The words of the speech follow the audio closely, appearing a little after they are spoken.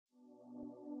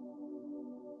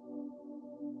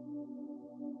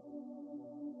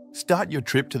Start your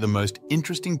trip to the most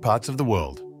interesting parts of the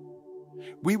world.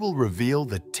 We will reveal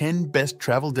the 10 best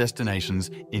travel destinations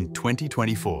in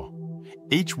 2024.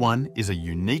 Each one is a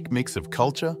unique mix of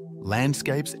culture,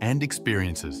 landscapes, and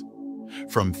experiences.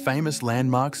 From famous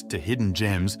landmarks to hidden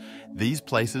gems, these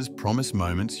places promise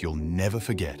moments you'll never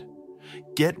forget.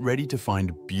 Get ready to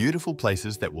find beautiful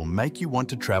places that will make you want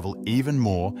to travel even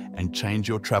more and change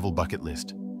your travel bucket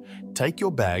list. Take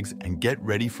your bags and get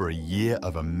ready for a year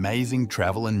of amazing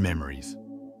travel and memories.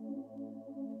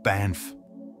 Banff.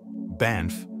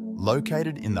 Banff,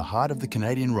 located in the heart of the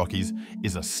Canadian Rockies,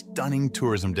 is a stunning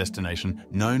tourism destination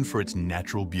known for its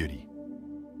natural beauty.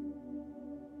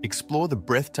 Explore the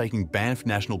breathtaking Banff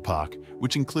National Park,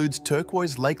 which includes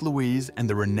turquoise Lake Louise and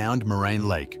the renowned Moraine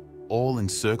Lake, all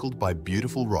encircled by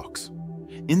beautiful rocks.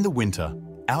 In the winter,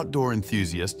 outdoor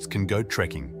enthusiasts can go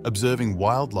trekking, observing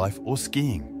wildlife, or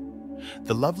skiing.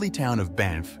 The lovely town of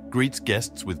Banff greets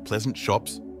guests with pleasant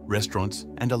shops, restaurants,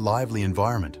 and a lively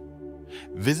environment.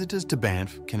 Visitors to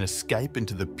Banff can escape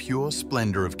into the pure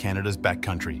splendor of Canada's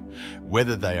backcountry,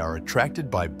 whether they are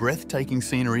attracted by breathtaking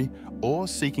scenery or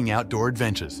seeking outdoor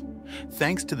adventures,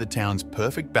 thanks to the town's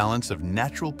perfect balance of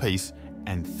natural peace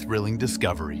and thrilling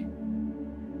discovery.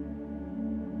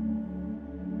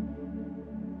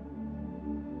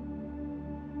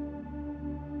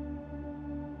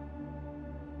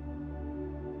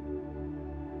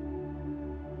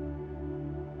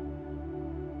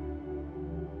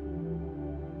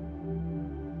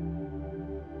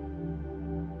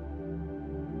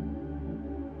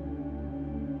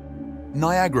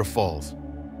 Niagara Falls.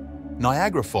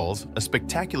 Niagara Falls, a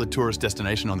spectacular tourist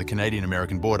destination on the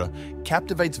Canadian-American border,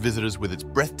 captivates visitors with its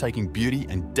breathtaking beauty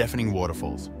and deafening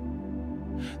waterfalls.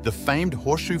 The famed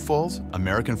Horseshoe Falls,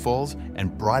 American Falls,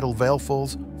 and Bridal Veil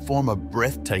Falls form a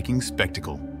breathtaking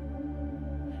spectacle.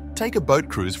 Take a boat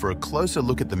cruise for a closer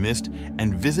look at the mist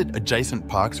and visit adjacent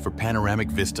parks for panoramic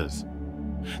vistas.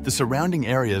 The surrounding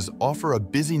areas offer a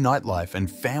busy nightlife and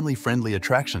family-friendly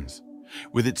attractions.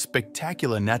 With its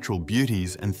spectacular natural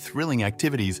beauties and thrilling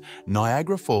activities,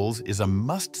 Niagara Falls is a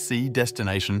must-see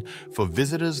destination for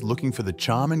visitors looking for the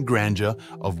charm and grandeur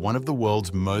of one of the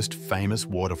world's most famous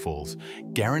waterfalls,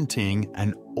 guaranteeing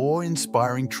an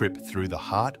awe-inspiring trip through the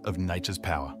heart of nature's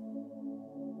power.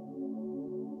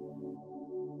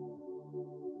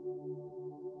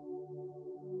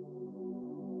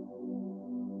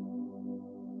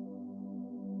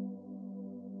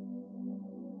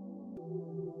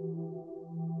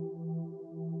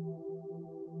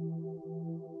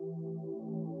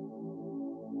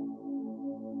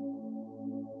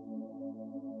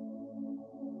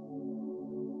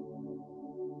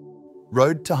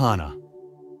 Road to Hana.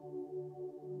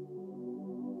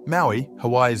 Maui,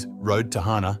 Hawaii's Road to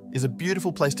Hana, is a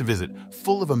beautiful place to visit,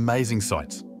 full of amazing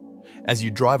sights. As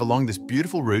you drive along this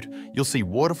beautiful route, you'll see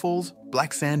waterfalls,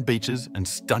 black sand beaches, and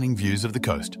stunning views of the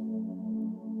coast.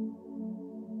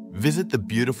 Visit the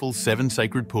beautiful 7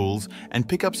 sacred pools and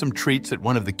pick up some treats at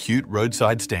one of the cute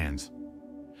roadside stands.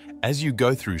 As you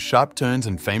go through sharp turns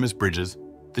and famous bridges,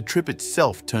 the trip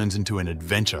itself turns into an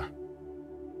adventure.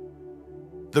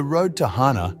 The Road to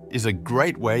Hana is a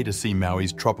great way to see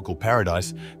Maui's tropical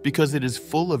paradise because it is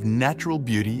full of natural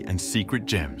beauty and secret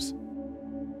gems.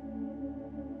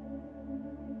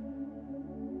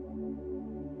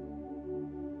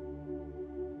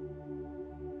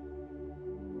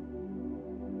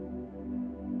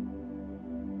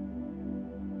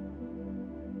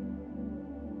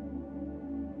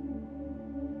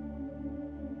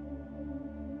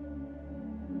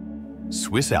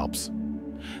 Swiss Alps.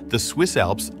 The Swiss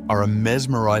Alps are a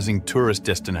mesmerizing tourist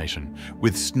destination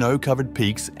with snow-covered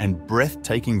peaks and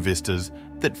breathtaking vistas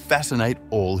that fascinate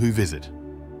all who visit.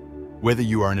 Whether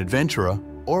you are an adventurer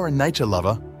or a nature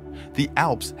lover, the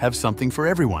Alps have something for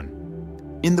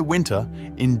everyone. In the winter,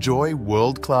 enjoy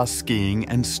world-class skiing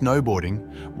and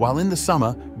snowboarding, while in the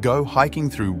summer, go hiking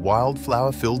through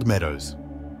wildflower-filled meadows.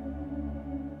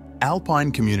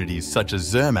 Alpine communities such as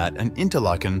Zermatt and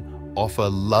Interlaken offer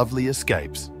lovely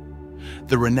escapes.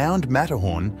 The renowned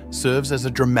Matterhorn serves as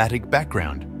a dramatic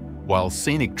background, while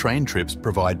scenic train trips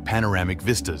provide panoramic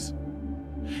vistas.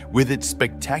 With its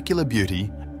spectacular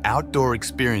beauty, outdoor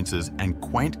experiences, and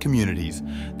quaint communities,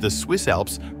 the Swiss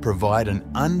Alps provide an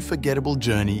unforgettable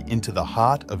journey into the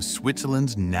heart of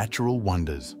Switzerland's natural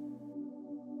wonders.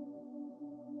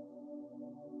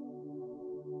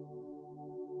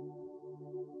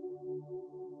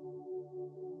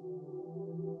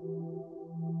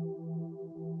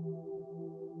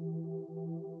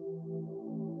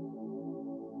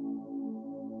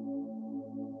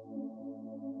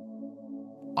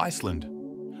 Iceland.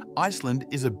 Iceland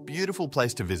is a beautiful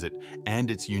place to visit, and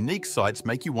its unique sights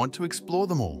make you want to explore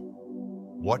them all.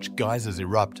 Watch geysers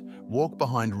erupt, walk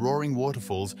behind roaring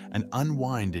waterfalls, and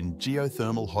unwind in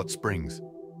geothermal hot springs.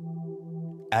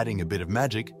 Adding a bit of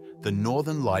magic, the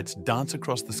northern lights dance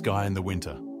across the sky in the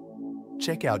winter.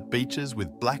 Check out beaches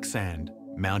with black sand,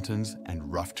 mountains,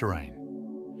 and rough terrain.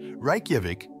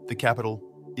 Reykjavik, the capital,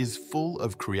 is full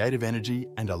of creative energy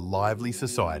and a lively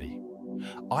society.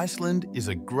 Iceland is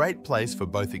a great place for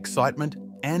both excitement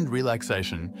and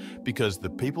relaxation because the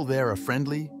people there are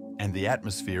friendly and the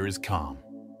atmosphere is calm.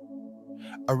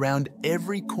 Around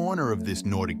every corner of this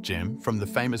Nordic gem, from the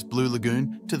famous Blue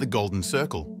Lagoon to the Golden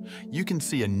Circle, you can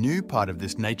see a new part of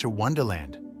this nature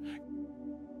wonderland.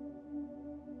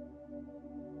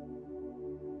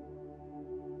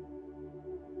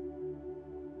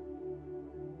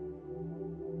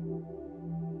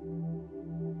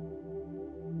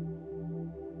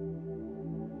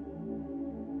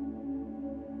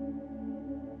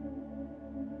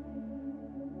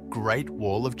 Great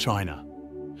Wall of China.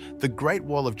 The Great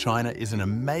Wall of China is an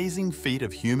amazing feat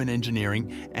of human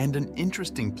engineering and an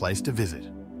interesting place to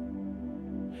visit.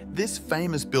 This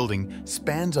famous building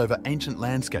spans over ancient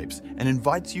landscapes and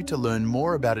invites you to learn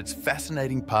more about its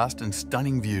fascinating past and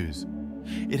stunning views.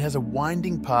 It has a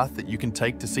winding path that you can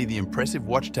take to see the impressive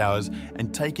watchtowers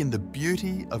and take in the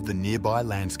beauty of the nearby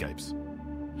landscapes.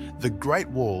 The Great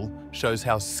Wall shows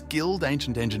how skilled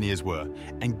ancient engineers were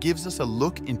and gives us a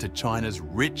look into China's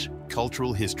rich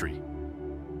cultural history.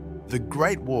 The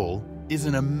Great Wall is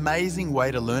an amazing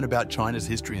way to learn about China's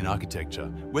history and architecture,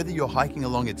 whether you're hiking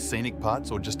along its scenic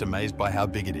parts or just amazed by how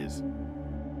big it is.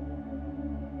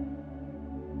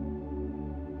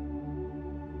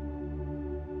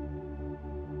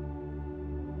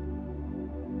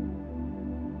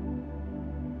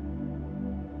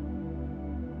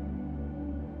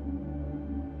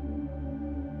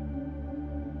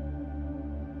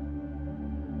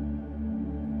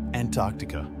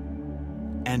 Antarctica.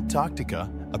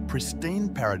 Antarctica, a pristine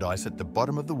paradise at the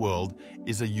bottom of the world,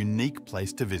 is a unique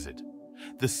place to visit.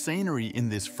 The scenery in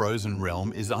this frozen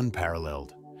realm is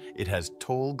unparalleled. It has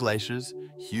tall glaciers,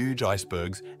 huge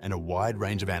icebergs, and a wide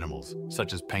range of animals,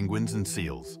 such as penguins and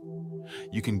seals.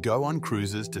 You can go on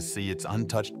cruises to see its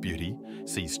untouched beauty,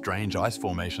 see strange ice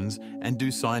formations, and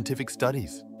do scientific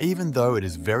studies. Even though it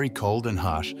is very cold and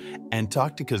harsh,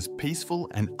 Antarctica's peaceful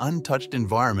and untouched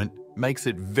environment makes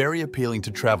it very appealing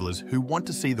to travelers who want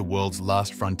to see the world's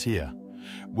last frontier,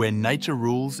 where nature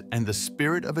rules and the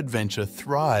spirit of adventure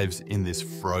thrives in this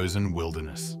frozen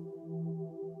wilderness.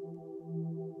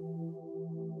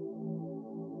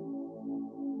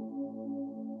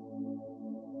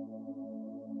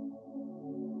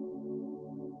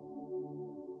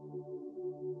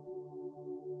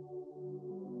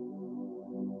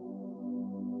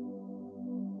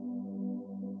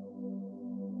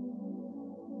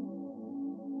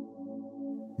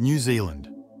 New Zealand.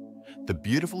 The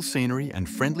beautiful scenery and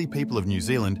friendly people of New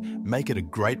Zealand make it a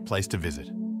great place to visit.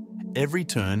 Every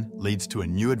turn leads to a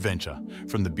new adventure,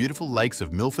 from the beautiful lakes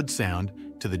of Milford Sound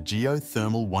to the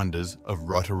geothermal wonders of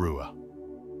Rotorua.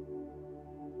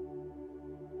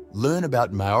 Learn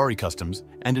about Maori customs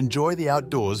and enjoy the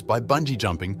outdoors by bungee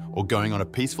jumping or going on a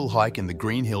peaceful hike in the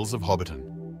green hills of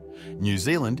Hobbiton. New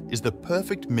Zealand is the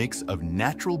perfect mix of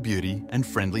natural beauty and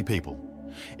friendly people.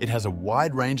 It has a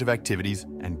wide range of activities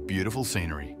and beautiful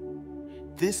scenery.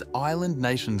 This island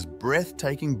nation's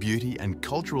breathtaking beauty and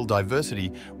cultural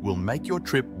diversity will make your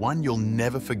trip one you'll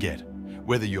never forget,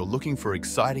 whether you're looking for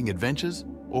exciting adventures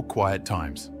or quiet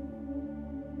times.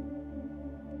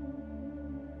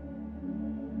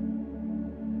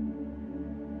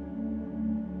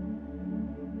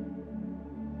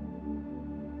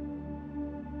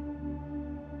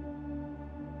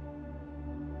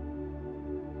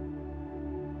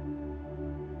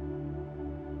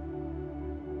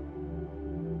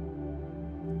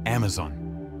 Amazon.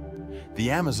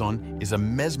 The Amazon is a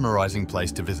mesmerizing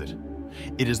place to visit.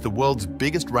 It is the world's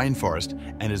biggest rainforest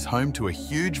and is home to a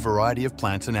huge variety of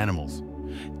plants and animals.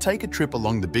 Take a trip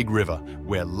along the big river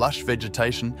where lush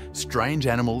vegetation, strange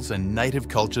animals and native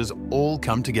cultures all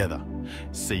come together.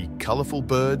 See colorful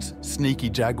birds, sneaky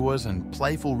jaguars and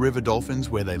playful river dolphins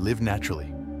where they live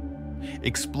naturally.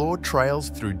 Explore trails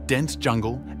through dense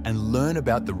jungle and learn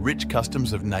about the rich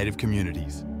customs of native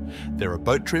communities. There are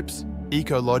boat trips,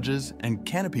 eco-lodges and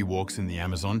canopy walks in the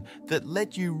Amazon that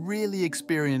let you really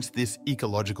experience this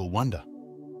ecological wonder.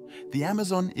 The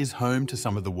Amazon is home to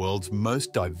some of the world's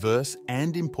most diverse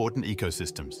and important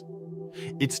ecosystems.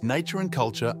 Its nature and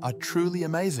culture are truly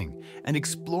amazing, and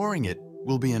exploring it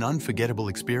will be an unforgettable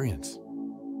experience.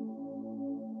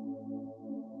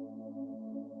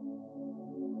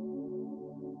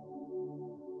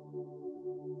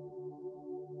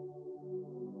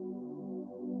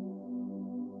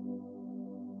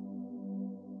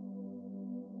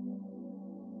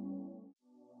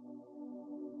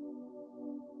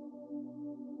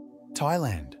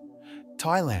 Thailand.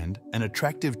 Thailand, an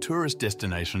attractive tourist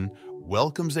destination,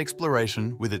 welcomes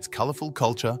exploration with its colourful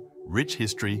culture, rich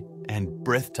history, and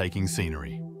breathtaking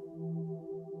scenery.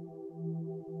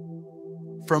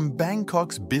 From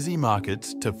Bangkok's busy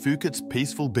markets to Phuket's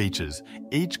peaceful beaches,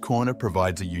 each corner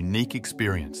provides a unique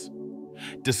experience.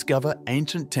 Discover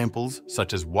ancient temples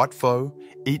such as Wat Pho,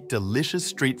 eat delicious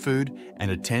street food,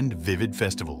 and attend vivid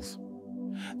festivals.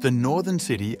 The northern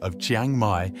city of Chiang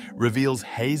Mai reveals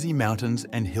hazy mountains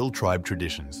and hill tribe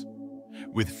traditions.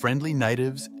 With friendly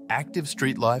natives, active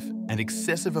street life, and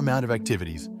excessive amount of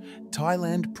activities,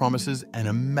 Thailand promises an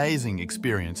amazing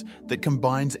experience that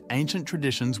combines ancient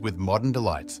traditions with modern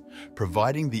delights,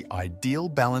 providing the ideal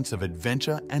balance of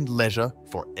adventure and leisure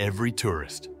for every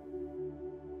tourist.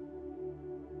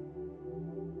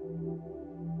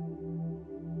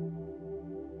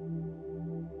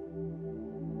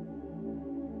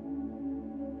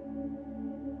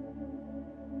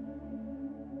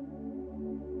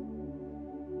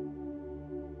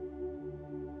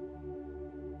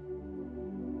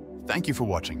 Thank you for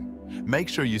watching. Make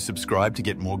sure you subscribe to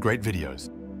get more great videos.